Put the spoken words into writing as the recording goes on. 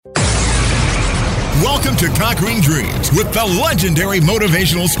Welcome to Conquering Dreams with the legendary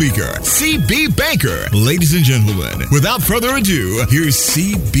motivational speaker, C.B. Baker. Ladies and gentlemen, without further ado, here's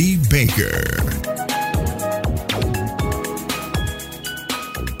C.B. Baker.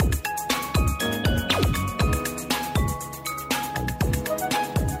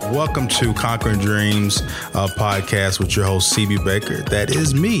 Welcome to Conquering Dreams podcast with your host, CB Baker. That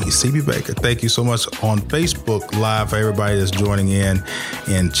is me, CB Baker. Thank you so much on Facebook Live for everybody that's joining in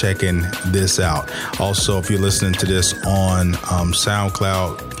and checking this out. Also, if you're listening to this on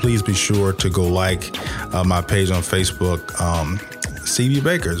SoundCloud, please be sure to go like my page on Facebook. CB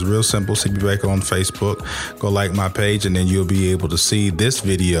Baker. It's real simple. CB Baker on Facebook. Go like my page and then you'll be able to see this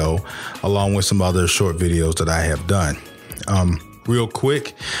video along with some other short videos that I have done. Real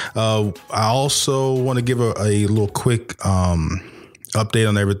quick, I also want to give a little quick update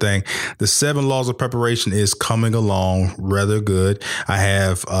on everything. The 7 Laws of Preparation is coming along rather good. I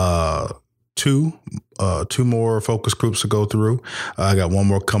have two more focus groups to go through. I got one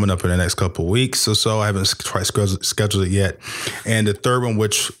more coming up in the next couple of weeks or so. I haven't scheduled it yet. And the third one,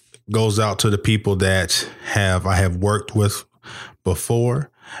 which goes out to the people that I have worked with before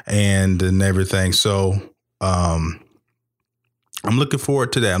and everything. So, I'm looking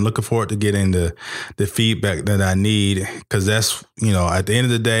forward to that. I'm looking forward to getting the feedback that I need, because that's, at the end of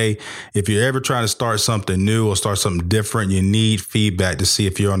the day, if you're ever trying to start something new or start something different, you need feedback to see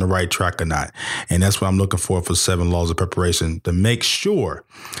if you're on the right track or not. And that's what I'm looking for 7 Laws of Preparation, to make sure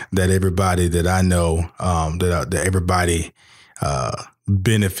that everybody that I know, that everybody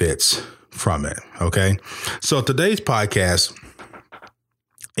benefits from it. Okay. So today's podcast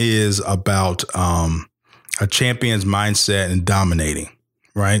is about a champion's mindset and dominating,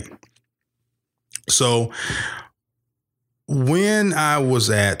 right? So when I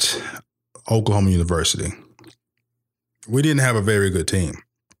was at Oklahoma University, we didn't have a very good team.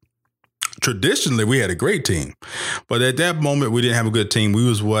 Traditionally, we had a great team, but at that moment, we didn't have a good team. We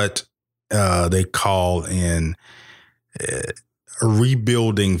was what they call in a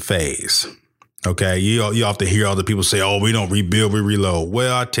rebuilding phase. Okay, you often hear other people say, "Oh, we don't rebuild, we reload."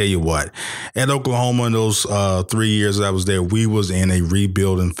 Well, I tell you what, at Oklahoma in those 3 years I was there, we was in a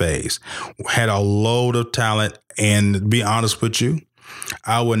rebuilding phase. Had a load of talent, and to be honest with you,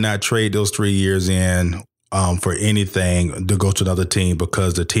 I would not trade those 3 years in for anything to go to another team,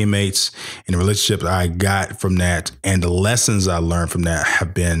 because the teammates and the relationships I got from that and the lessons I learned from that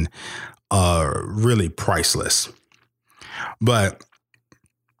have been really priceless. But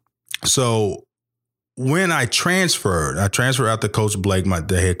so when I transferred out to Coach Blake,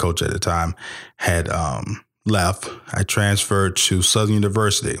 the head coach at the time, had left. I transferred to Southern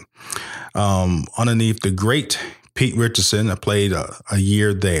University underneath the great Pete Richardson. I played a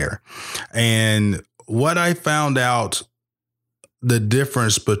year there. And what I found out, the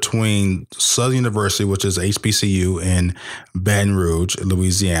difference between Southern University, which is HBCU in Baton Rouge,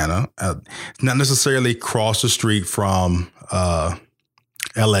 Louisiana, not necessarily across the street from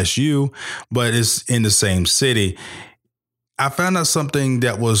LSU, but it's in the same city. I found out something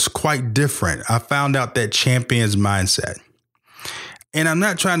that was quite different. I found out that champion's mindset. And I'm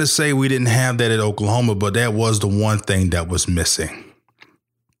not trying to say we didn't have that at Oklahoma, but that was the one thing that was missing.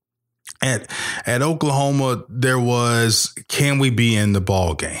 At Oklahoma, there was, can we be in the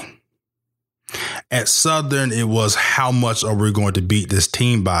ball game? At Southern, it was, how much are we going to beat this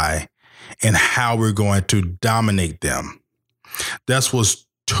team by and how we're going to dominate them? That was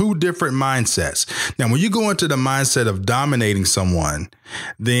 2 different mindsets. Now, when you go into the mindset of dominating someone,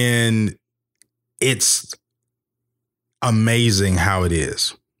 then it's amazing how it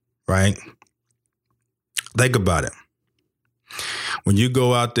is, right? Think about it. When you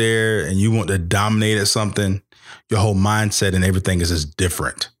go out there and you want to dominate at something, your whole mindset and everything is just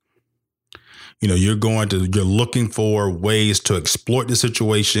different. You're looking for ways to exploit the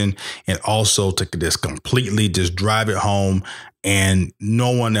situation and also to just completely just drive it home, and no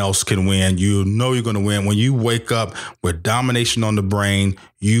one else can win. You know you're going to win. When you wake up with domination on the brain,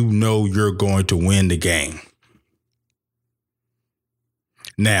 you know you're going to win the game.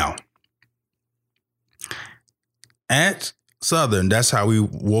 Now, at Southern, that's how we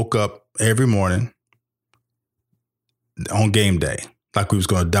woke up every morning on game day, like we was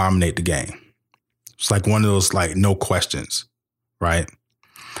going to dominate the game. It's like one of those, like, no questions, right?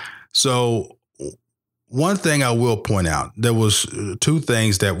 So one thing I will point out, there was 2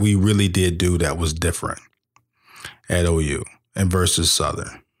 things that we really did do that was different at OU and versus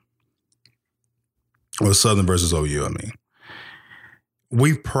Southern. Or Southern versus OU, I mean.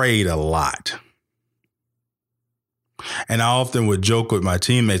 We prayed a lot. And I often would joke with my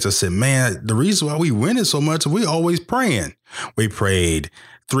teammates. I said, man, the reason why we winning so much, we always praying. We prayed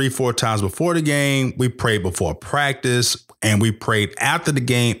 3-4 times before the game. We prayed before practice, and we prayed after the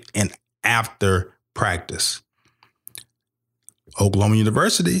game and after practice. Oklahoma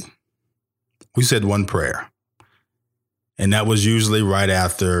University, we said one prayer. And that was usually right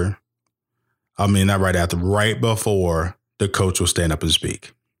before the coach will stand up and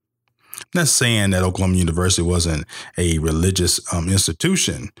speak. I'm not saying that Oklahoma University wasn't a religious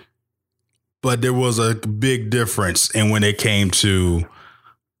institution, but there was a big difference in when it came to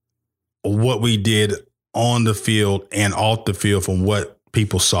what we did on the field and off the field from what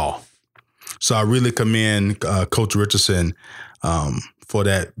people saw. So I really commend Coach Richardson for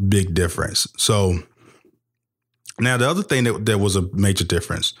that big difference. So now the other thing that was a major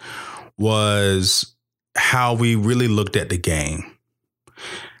difference was how we really looked at the game.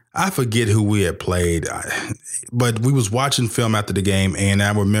 I forget who we had played, but we was watching film after the game, and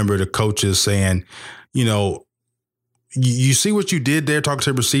I remember the coaches saying, you know, you see what you did there, talking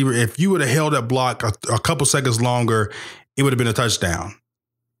to the receiver. If you would have held that block a couple seconds longer, it would have been a touchdown.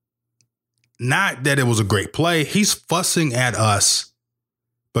 Not that it was a great play. He's fussing at us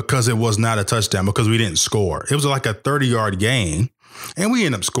because it was not a touchdown, because we didn't score. It was like a 30-yard gain, and we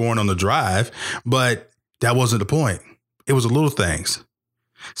ended up scoring on the drive, but that wasn't the point. It was the little things.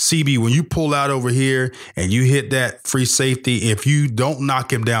 CB, when you pull out over here and you hit that free safety, if you don't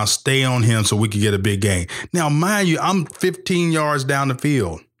knock him down, stay on him so we can get a big gain. Now, mind you, I'm 15 yards down the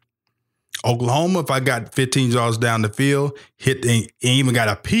field. Oklahoma, if I got 15 yards down the field, hit and even got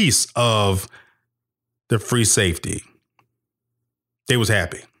a piece of the free safety, they was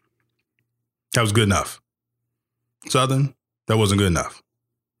happy. That was good enough. Southern, that wasn't good enough.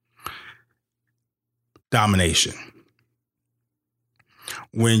 Domination.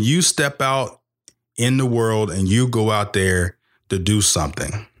 When you step out in the world and you go out there to do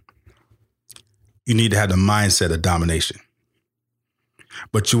something, you need to have the mindset of domination.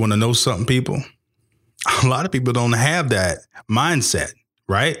 But you want to know something, people? A lot of people don't have that mindset,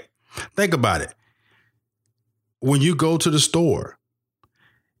 right? Think about it. When you go to the store,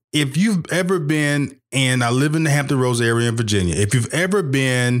 if you've ever been, and I live in the Hampton Roads area in Virginia, if you've ever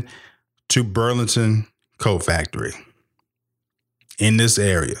been to Burlington Coat Factory in this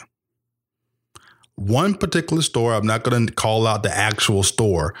area, one particular store, I'm not going to call out the actual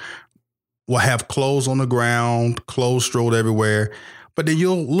store, will have clothes on the ground, clothes strolled everywhere. But then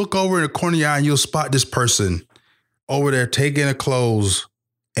you'll look over in the corner of your eye and you'll spot this person over there taking the clothes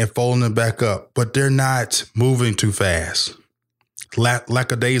and folding them back up, but they're not moving too fast.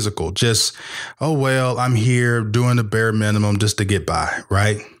 Lackadaisical, just, oh, well, I'm here doing the bare minimum just to get by,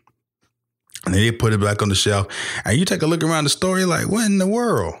 right? And then they put it back on the shelf. And you take a look around the store, you're like, what in the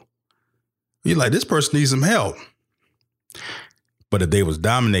world? You're like, this person needs some help. But if they was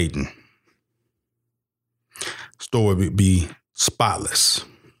dominating, store would be spotless.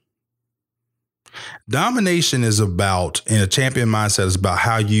 Domination is about, in a champion mindset, is about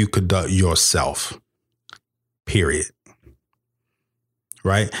how you conduct yourself, period.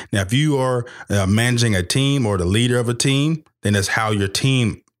 Right? Now, if you are managing a team or the leader of a team, then that's how your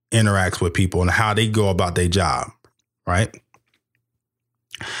team interacts with people and how they go about their job, right?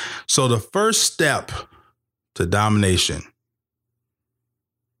 So the first step to domination,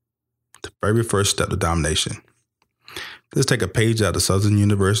 the very first step to domination, let's take a page out of Southern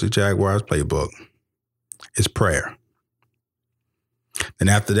University Jaguars playbook. It's prayer.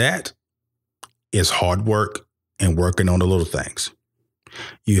 And after that, it's hard work and working on the little things.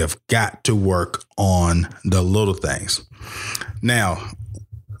 You have got to work on the little things. Now,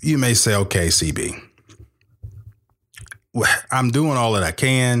 you may say, okay, CB, I'm doing all that I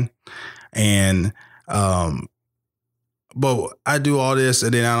can. And, but I do all this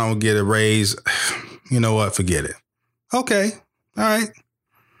and then I don't get a raise. You know what? Forget it. Okay. All right.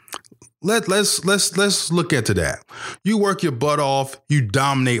 Let's look into that. You work your butt off. You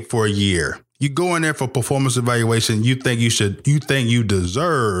dominate for a year. You go in there for performance evaluation. You think you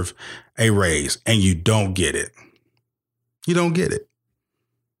deserve a raise and you don't get it. You don't get it.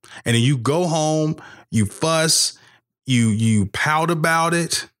 And then you go home, you fuss, you pout about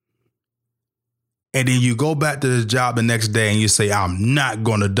it. And then you go back to the job the next day and you say, I'm not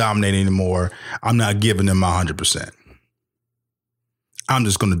going to dominate anymore. I'm not giving them my 100%. I'm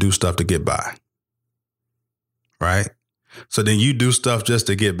just going to do stuff to get by. Right? So then you do stuff just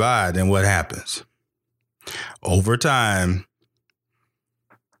to get by. Then what happens? Over time,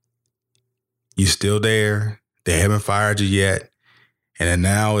 you're still there. They haven't fired you yet. And then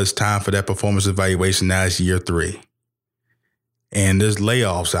now it's time for that performance evaluation. Now it's year 3. And there's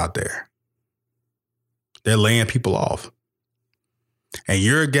layoffs out there. They're laying people off. And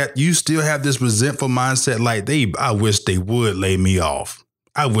you still have this resentful mindset like, I wish they would lay me off.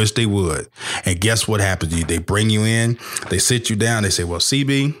 I wish they would. And guess what happens to you? They bring you in, they sit you down, they say, well,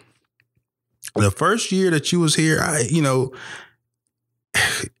 CB, the first year that you was here,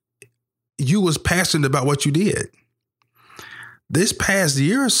 you was passionate about what you did. This past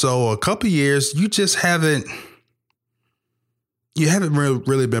year or so, a couple of years, you just haven't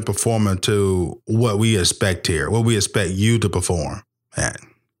really been performing to what we expect here, what we expect you to perform at.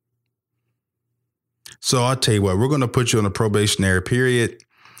 So I'll tell you what, we're going to put you on a probationary period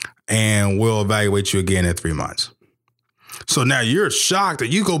and we'll evaluate you again in 3 months. So now you're shocked that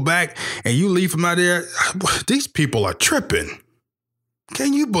you go back and you leave from out there. These people are tripping.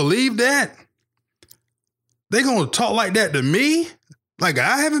 Can you believe that? They're going to talk like that to me? Like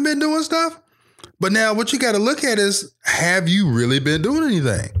I haven't been doing stuff? But now what you got to look at is, have you really been doing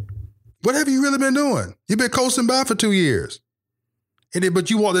anything? What have you really been doing? You've been coasting by for 2 years. But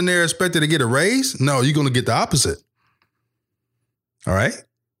you walked in there expected to get a raise? No, you're going to get the opposite. All right?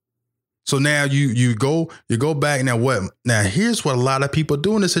 So now you go back. Now what? Now here's what a lot of people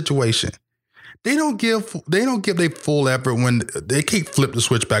do in this situation. They don't give their full effort when they can't flip the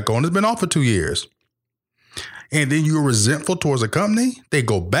switch back on. It's been off for 2 years. And then you're resentful towards a company. They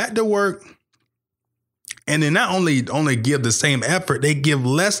go back to work. And they not only give the same effort, they give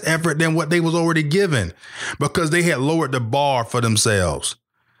less effort than what they was already given because they had lowered the bar for themselves.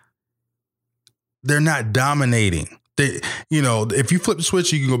 They're not dominating. If you flip the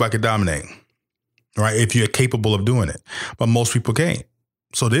switch, you can go back and dominate, right? If you're capable of doing it. But most people can't.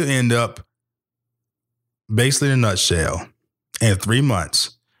 So they'll end up, basically in a nutshell, in 3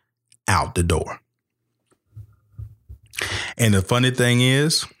 months, out the door. And the funny thing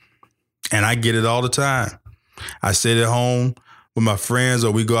is, and I get it all the time. I sit at home with my friends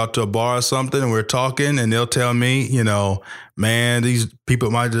or we go out to a bar or something and we're talking and they'll tell me, man, these people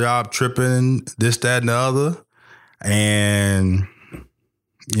at my job tripping, this, that, and the other. And,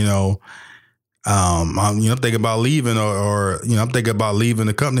 I'm thinking about leaving or I'm thinking about leaving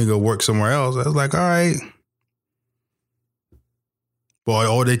the company to go work somewhere else. I was like, all right. Boy,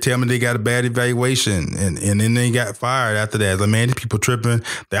 or they tell me they got a bad evaluation and then they got fired after that. Like, man, these people tripping.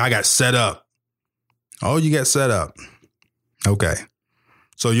 I got set up. Oh, you got set up. Okay.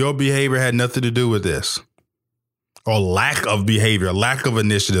 So your behavior had nothing to do with this. Or lack of behavior, lack of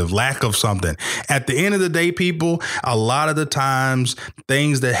initiative, lack of something. At the end of the day, people, a lot of the times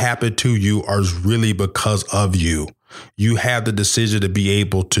things that happen to you are really because of you. You have the decision to be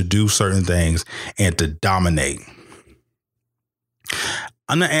able to do certain things and to dominate.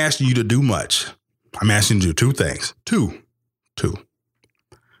 I'm not asking you to do much. I'm asking you to do 2 things. Two.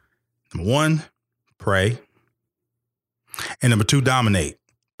 Number 1, pray. And number 2, dominate.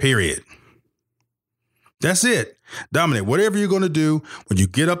 Period. That's it. Dominate. Whatever you're going to do when you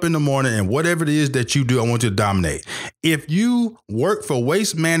get up in the morning and whatever it is that you do, I want you to dominate. If you work for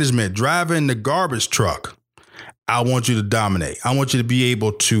Waste Management, driving the garbage truck, I want you to dominate. I want you to be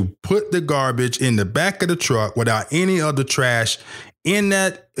able to put the garbage in the back of the truck without any other trash in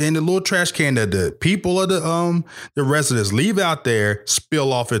the little trash can that the people of the residents leave out there,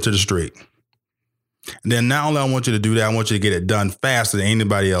 spill off into the street. And then not only I want you to do that, I want you to get it done faster than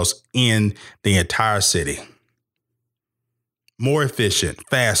anybody else in the entire city. More efficient,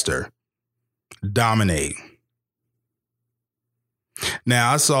 faster, dominate.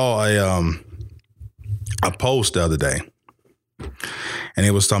 Now I saw a post the other day, and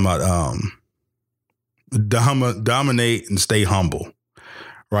it was talking about dominate and stay humble,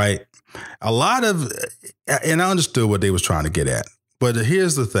 right? A lot of, and I understood what they was trying to get at, but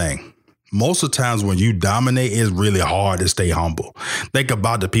here's the thing. Most of the times when you dominate, it's really hard to stay humble. Think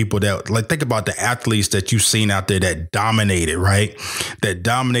about the people think about the athletes that you've seen out there that dominated, right? That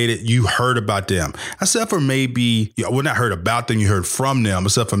dominated, you heard about them. Except for maybe, not heard about them, you heard from them,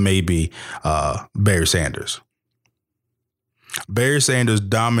 except for maybe Barry Sanders. Barry Sanders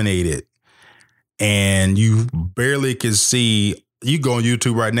dominated, and you barely can see, you go on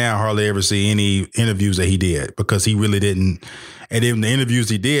YouTube right now, hardly ever see any interviews that he did because he really didn't. And in the interviews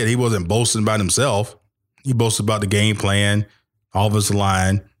he did, he wasn't boasting about himself. He boasted about the game plan, offensive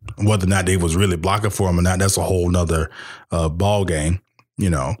line, whether or not they was really blocking for him or not. That's a whole nother ball game,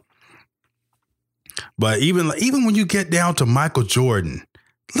 But even when you get down to Michael Jordan,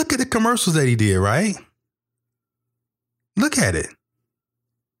 look at the commercials that he did, right? Look at it.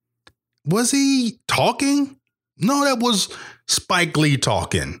 Was he talking? No, that was Spike Lee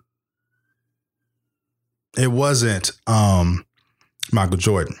talking. It wasn't Michael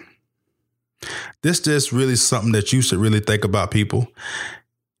Jordan. This is really something that you should really think about, people.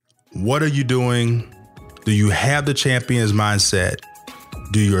 What are you doing? Do you have the champion's mindset?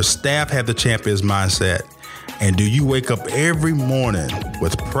 Do your staff have the champion's mindset? And do you wake up every morning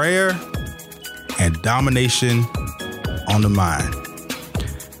with prayer and domination on the mind?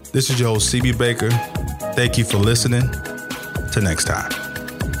 This is your host, CB Baker. Thank you for listening. Till next time.